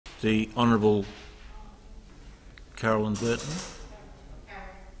The Honourable Carolyn Burton.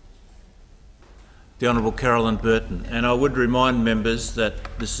 The Honourable Carolyn Burton. And I would remind members that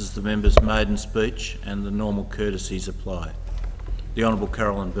this is the member's maiden speech and the normal courtesies apply. The Honourable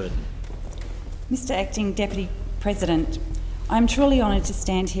Carolyn Burton. Mr Acting Deputy President, I am truly honoured to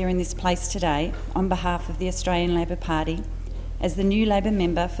stand here in this place today on behalf of the Australian Labor Party as the new Labor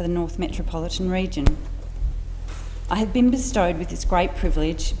member for the North Metropolitan Region. I have been bestowed with this great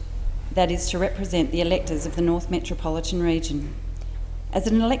privilege, that is to represent the electors of the North Metropolitan Region. As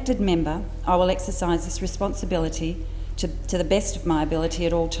an elected member, I will exercise this responsibility to the best of my ability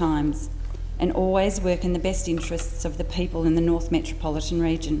at all times and always work in the best interests of the people in the North Metropolitan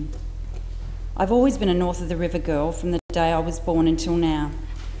Region. I've always been a north of the river girl from the day I was born until now.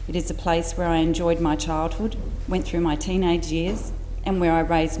 It is a place where I enjoyed my childhood, went through my teenage years, and where I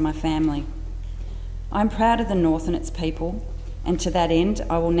raised my family. I'm proud of the North and its people, and to that end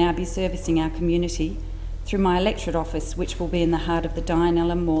I will now be servicing our community through my electorate office, which will be in the heart of the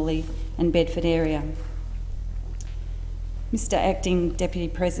Dianella, Morley and Bedford area. Mr Acting Deputy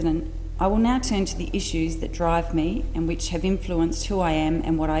President, I will now turn to the issues that drive me and which have influenced who I am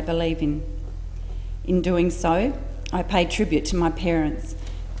and what I believe in. In doing so, I pay tribute to my parents,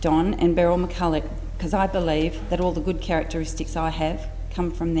 Don and Beryl McCulloch, because I believe that all the good characteristics I have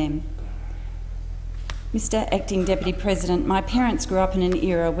come from them. Mr Acting Deputy President, my parents grew up in an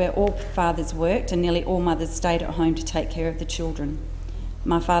era where all fathers worked and nearly all mothers stayed at home to take care of the children.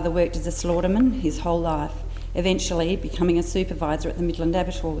 My father worked as a slaughterman his whole life, eventually becoming a supervisor at the Midland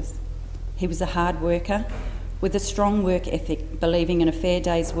abattoirs. He was a hard worker with a strong work ethic, believing in a fair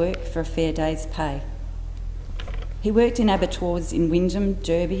day's work for a fair day's pay. He worked in abattoirs in Wyndham,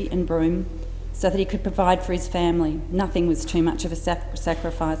 Derby and Broome so that he could provide for his family. Nothing was too much of a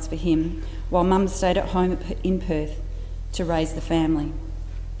sacrifice for him, while Mum stayed at home in Perth to raise the family.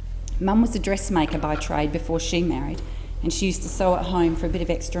 Mum was a dressmaker by trade before she married, and she used to sew at home for a bit of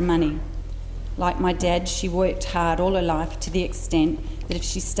extra money. Like my dad, she worked hard all her life to the extent that if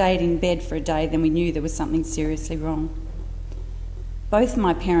she stayed in bed for a day, then we knew there was something seriously wrong. Both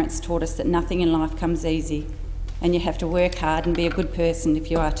my parents taught us that nothing in life comes easy, and you have to work hard and be a good person if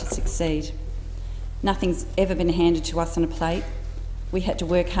you are to succeed. Nothing's ever been handed to us on a plate. We had to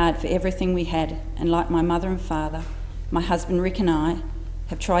work hard for everything we had, and like my mother and father, my husband Rick and I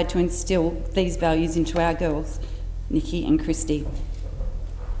have tried to instil these values into our girls, Nikki and Christy.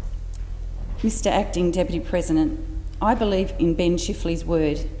 Mr Acting Deputy President, I believe in Ben Chifley's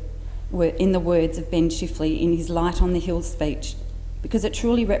in the words of Ben Chifley in his Light on the Hill speech, because it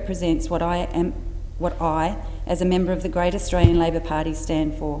truly represents what I, as a member of the Great Australian Labor Party,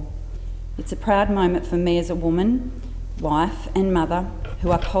 stand for. It's a proud moment for me as a woman, wife and mother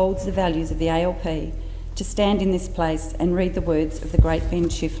who upholds the values of the ALP to stand in this place and read the words of the great Ben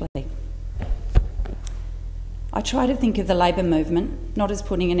Chifley. I try to think of the Labor movement not as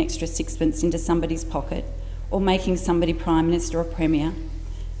putting an extra sixpence into somebody's pocket or making somebody Prime Minister or Premier,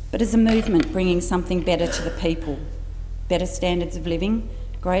 but as a movement bringing something better to the people, better standards of living,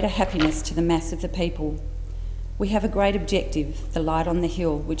 greater happiness to the mass of the people. We have a great objective, the light on the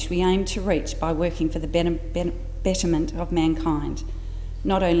hill, which we aim to reach by working for the betterment of mankind,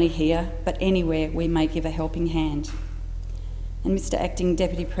 not only here, but anywhere we may give a helping hand. And Mr Acting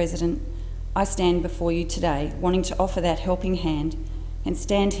Deputy President, I stand before you today wanting to offer that helping hand and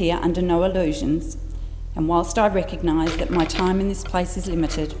stand here under no illusions, and whilst I recognise that my time in this place is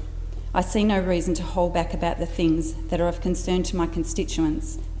limited, I see no reason to hold back about the things that are of concern to my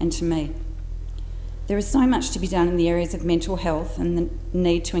constituents and to me. There is so much to be done in the areas of mental health and the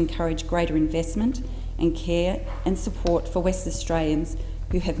need to encourage greater investment and care and support for West Australians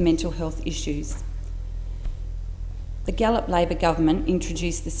who have mental health issues. The Gallop Labor government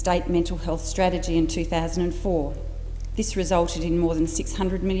introduced the State Mental Health Strategy in 2004. This resulted in more than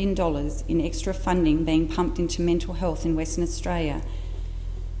 $600 million in extra funding being pumped into mental health in Western Australia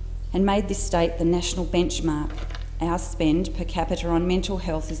and made this state the national benchmark. Our spend per capita on mental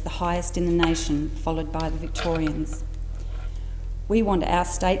health is the highest in the nation, followed by the Victorians. We want our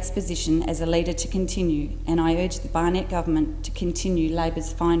state's position as a leader to continue, and I urge the Barnett government to continue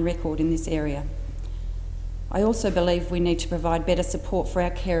Labor's fine record in this area. I also believe we need to provide better support for our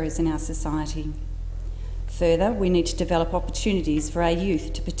carers in our society. Further, we need to develop opportunities for our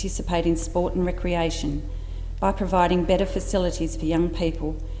youth to participate in sport and recreation by providing better facilities for young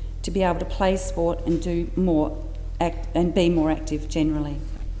people to be able to play sport and be more active generally.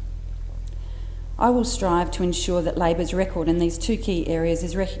 I will strive to ensure that Labor's record in these two key areas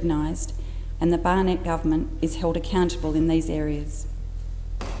is recognised and the Barnett government is held accountable in these areas.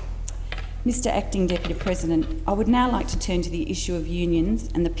 Mr Acting Deputy President, I would now like to turn to the issue of unions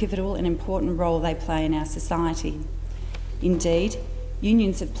and the pivotal and important role they play in our society. Indeed,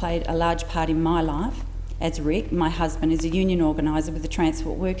 unions have played a large part in my life, as Rick, my husband, is a union organiser with the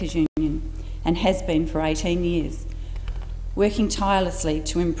Transport Workers Union and has been for 18 years, working tirelessly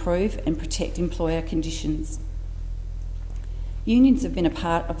to improve and protect employer conditions. Unions have been a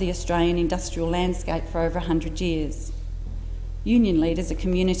part of the Australian industrial landscape for over 100 years. Union leaders are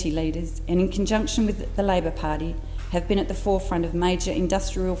community leaders and, in conjunction with the Labor Party, have been at the forefront of major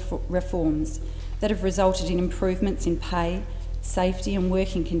industrial reforms that have resulted in improvements in pay, safety and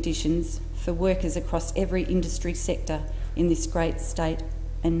working conditions for workers across every industry sector in this great state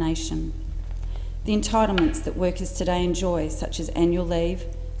and nation. The entitlements that workers today enjoy, such as annual leave,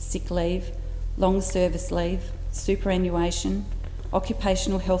 sick leave, long service leave, superannuation,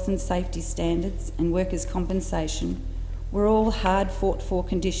 occupational health and safety standards and workers' compensation, were all hard fought for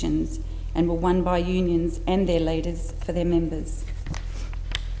conditions and were won by unions and their leaders for their members.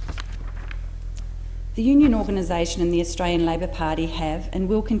 The union organisation and the Australian Labor Party have and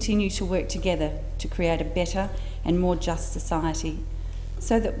will continue to work together to create a better and more just society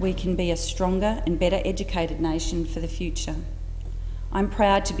so that we can be a stronger and better educated nation for the future. I'm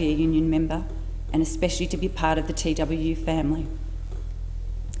proud to be a union member and especially to be part of the TWU family.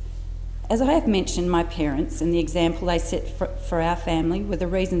 As I have mentioned, my parents and the example they set for our family were the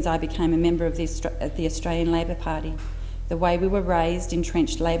reasons I became a member of the Australian Labor Party. The way we were raised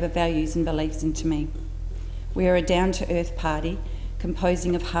entrenched Labor values and beliefs into me. We are a down-to-earth party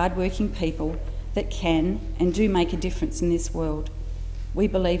composing of hard-working people that can and do make a difference in this world. We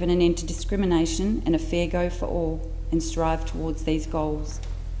believe in an end to discrimination and a fair go for all and strive towards these goals.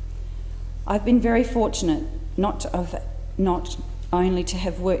 I've been very fortunate not only to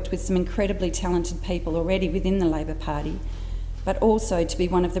have worked with some incredibly talented people already within the Labor Party, but also to be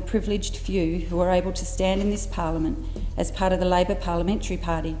one of the privileged few who are able to stand in this Parliament as part of the Labor Parliamentary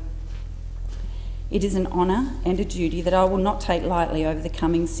Party. It is an honour and a duty that I will not take lightly over the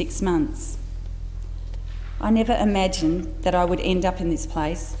coming 6 months. I never imagined that I would end up in this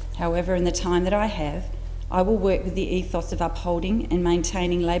place. However, in the time that I have, I will work with the ethos of upholding and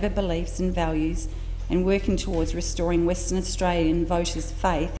maintaining Labor beliefs and values and working towards restoring Western Australian voters'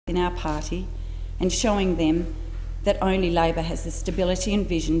 faith in our party and showing them that only Labor has the stability and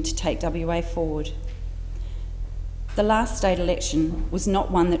vision to take WA forward. The last state election was not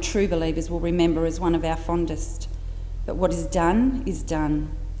one that true believers will remember as one of our fondest, but what is done is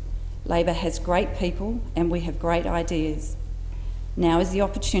done. Labor has great people and we have great ideas. Now is the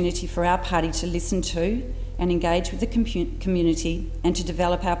opportunity for our party to listen to and engage with the community and to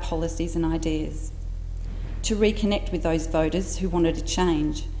develop our policies and ideas. To reconnect with those voters who wanted a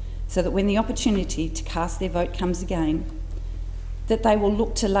change, so that when the opportunity to cast their vote comes again, that they will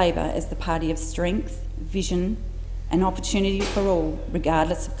look to Labor as the party of strength, vision and opportunity for all,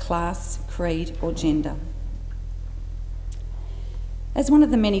 regardless of class, creed or gender. As one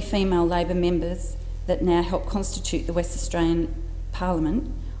of the many female Labor members that now help constitute the West Australian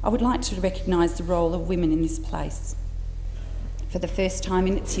Parliament, I would like to recognise the role of women in this place. For the first time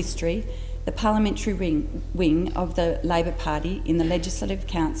in its history, the parliamentary wing of the Labor Party in the Legislative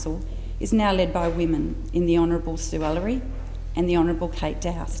Council is now led by women in the Honourable Sue Ellery and the Honourable Kate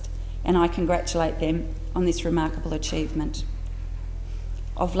Doust, and I congratulate them on this remarkable achievement.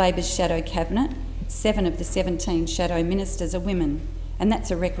 Of Labor's shadow cabinet, 7 of the 17 shadow ministers are women, and that's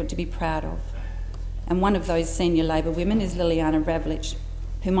a record to be proud of. And one of those senior Labor women is Liliana Ravlich,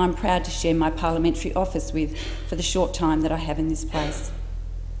 whom I'm proud to share my parliamentary office with for the short time that I have in this place.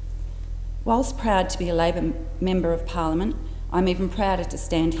 Whilst proud to be a Labor Member of Parliament, I'm even prouder to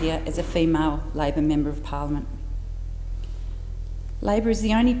stand here as a female Labor Member of Parliament. Labor is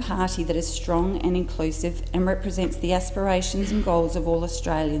the only party that is strong and inclusive and represents the aspirations and goals of all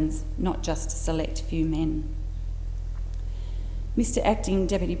Australians, not just a select few men. Mr Acting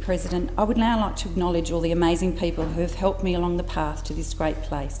Deputy President, I would now like to acknowledge all the amazing people who have helped me along the path to this great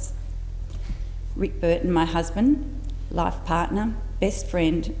place. Rick Burton, my husband, life partner, best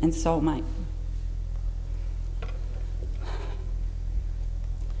friend and soulmate.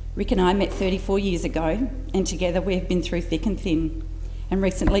 Rick and I met 34 years ago, and together we have been through thick and thin and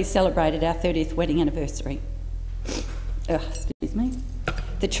recently celebrated our 30th wedding anniversary. Excuse me.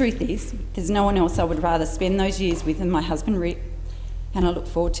 The truth is, there's no one else I would rather spend those years with than my husband Rick, and I look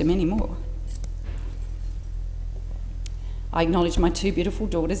forward to many more. I acknowledge my 2 beautiful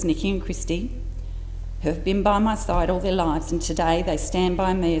daughters, Nikki and Christy, who have been by my side all their lives, and today they stand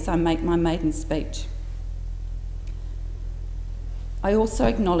by me as I make my maiden speech. I also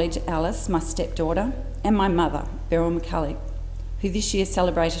acknowledge Alice, my stepdaughter, and my mother, Beryl McCulloch, who this year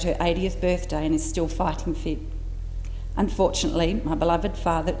celebrated her 80th birthday and is still fighting fit. Unfortunately, my beloved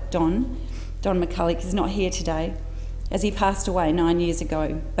father, Don McCulloch, is not here today, as he passed away 9 years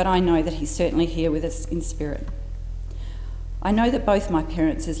ago, but I know that he's certainly here with us in spirit. I know that both my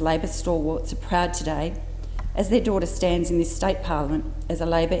parents, as Labor stalwarts, are proud today as their daughter stands in this state parliament as a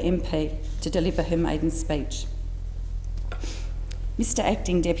Labor MP to deliver her maiden speech. Mr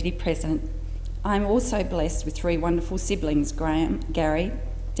Acting Deputy President, I am also blessed with three wonderful siblings, Graham, Gary,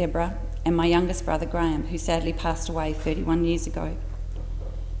 Deborah, and my youngest brother Graham, who sadly passed away 31 years ago.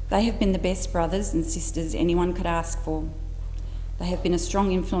 They have been the best brothers and sisters anyone could ask for. They have been a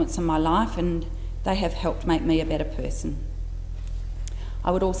strong influence on my life and they have helped make me a better person. I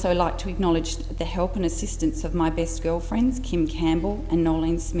would also like to acknowledge the help and assistance of my best girlfriends, Kim Campbell and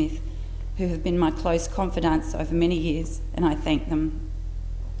Nolene Smith, who have been my close confidants over many years, and I thank them.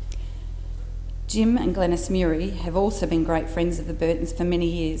 Jim and Glenys Murray have also been great friends of the Burtons for many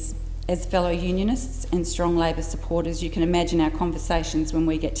years. As fellow unionists and strong Labor supporters, you can imagine our conversations when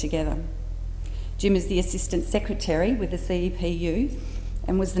we get together. Jim is the Assistant Secretary with the CEPU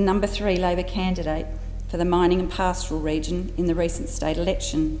and was the number 3 Labor candidate for the mining and pastoral region in the recent state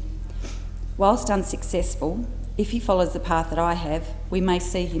election. Whilst unsuccessful, if he follows the path that I have, we may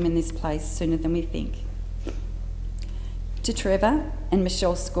see him in this place sooner than we think. To Trevor and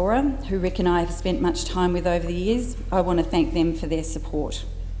Michelle Scorer, who Rick and I have spent much time with over the years, I want to thank them for their support.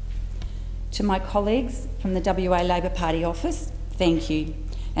 To my colleagues from the WA Labor Party office, thank you.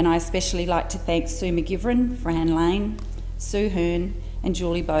 And I especially like to thank Sue McGivern, Fran Lane, Sue Hearn and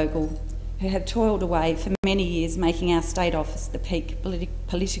Julie Bogle, who have toiled away for many years making our state office the peak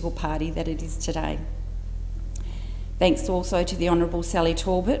political party that it is today. Thanks also to the Honourable Sally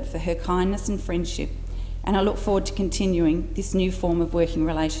Talbot for her kindness and friendship, and I look forward to continuing this new form of working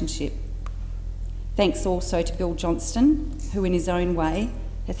relationship. Thanks also to Bill Johnston, who in his own way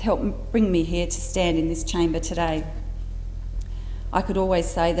has helped bring me here to stand in this chamber today. I could always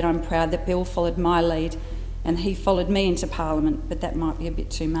say that I'm proud that Bill followed my lead and he followed me into Parliament, but that might be a bit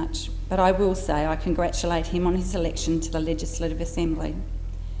too much. But I will say I congratulate him on his election to the Legislative Assembly.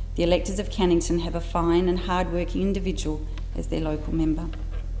 The electors of Cannington have a fine and hard-working individual as their local member.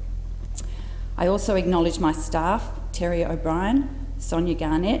 I also acknowledge my staff, Terry O'Brien, Sonia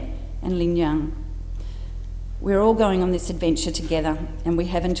Garnett and Lynn Young. We're all going on this adventure together and we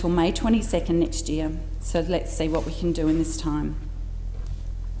have until May 22nd next year, so let's see what we can do in this time.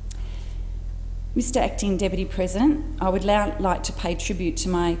 Mr Acting Deputy President, I would now like to pay tribute to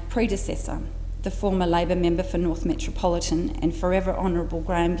my predecessor, the former Labor member for North Metropolitan and forever Honourable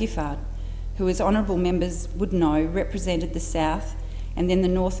Graham Giffard, who, as honourable members would know, represented the South and then the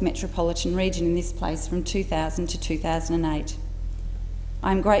North Metropolitan region in this place from 2000 to 2008.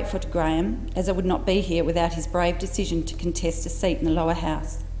 I am grateful to Graham, as I would not be here without his brave decision to contest a seat in the lower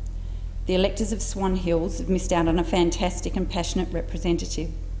house. The electors of Swan Hills have missed out on a fantastic and passionate representative.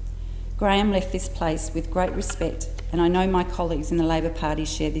 Graham left this place with great respect, and I know my colleagues in the Labor Party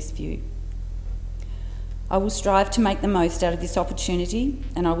share this view. I will strive to make the most out of this opportunity,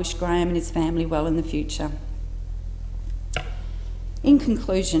 and I wish Graham and his family well in the future. In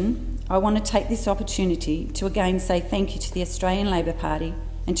conclusion, I want to take this opportunity to again say thank you to the Australian Labor Party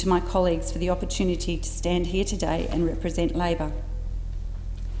and to my colleagues for the opportunity to stand here today and represent Labor.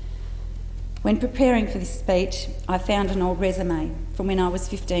 When preparing for this speech, I found an old resume from when I was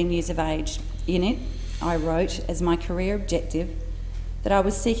 15 years of age. In it, I wrote as my career objective that I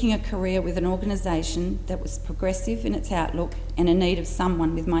was seeking a career with an organisation that was progressive in its outlook and in need of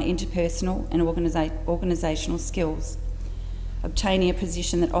someone with my interpersonal and organisational skills. Obtaining a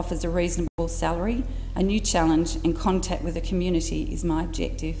position that offers a reasonable salary, a new challenge and contact with the community is my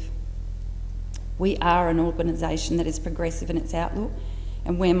objective. We are an organisation that is progressive in its outlook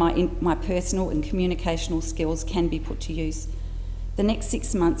and where my personal and communicational skills can be put to use. The next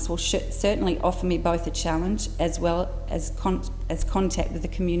 6 months will certainly offer me both a challenge as well as contact with the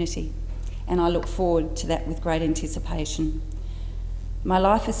community, and I look forward to that with great anticipation. My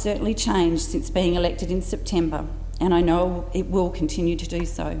life has certainly changed since being elected in September, and I know it will continue to do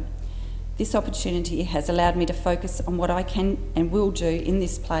so. This opportunity has allowed me to focus on what I can and will do in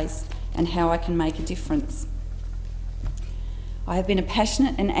this place and how I can make a difference. I have been a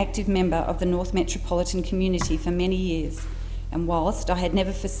passionate and active member of the North Metropolitan community for many years, and whilst I had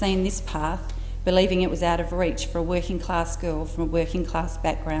never foreseen this path, believing it was out of reach for a working class girl from a working class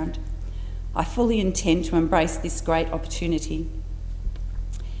background, I fully intend to embrace this great opportunity.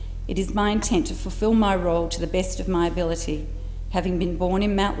 It is my intent to fulfil my role to the best of my ability, having been born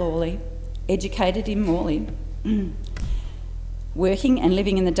in Mount Lawley, educated in Morley, working and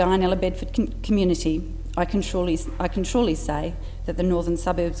living in the Dianella Bedford community, I can truly say that the Northern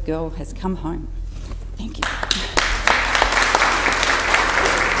Suburbs girl has come home. Thank you.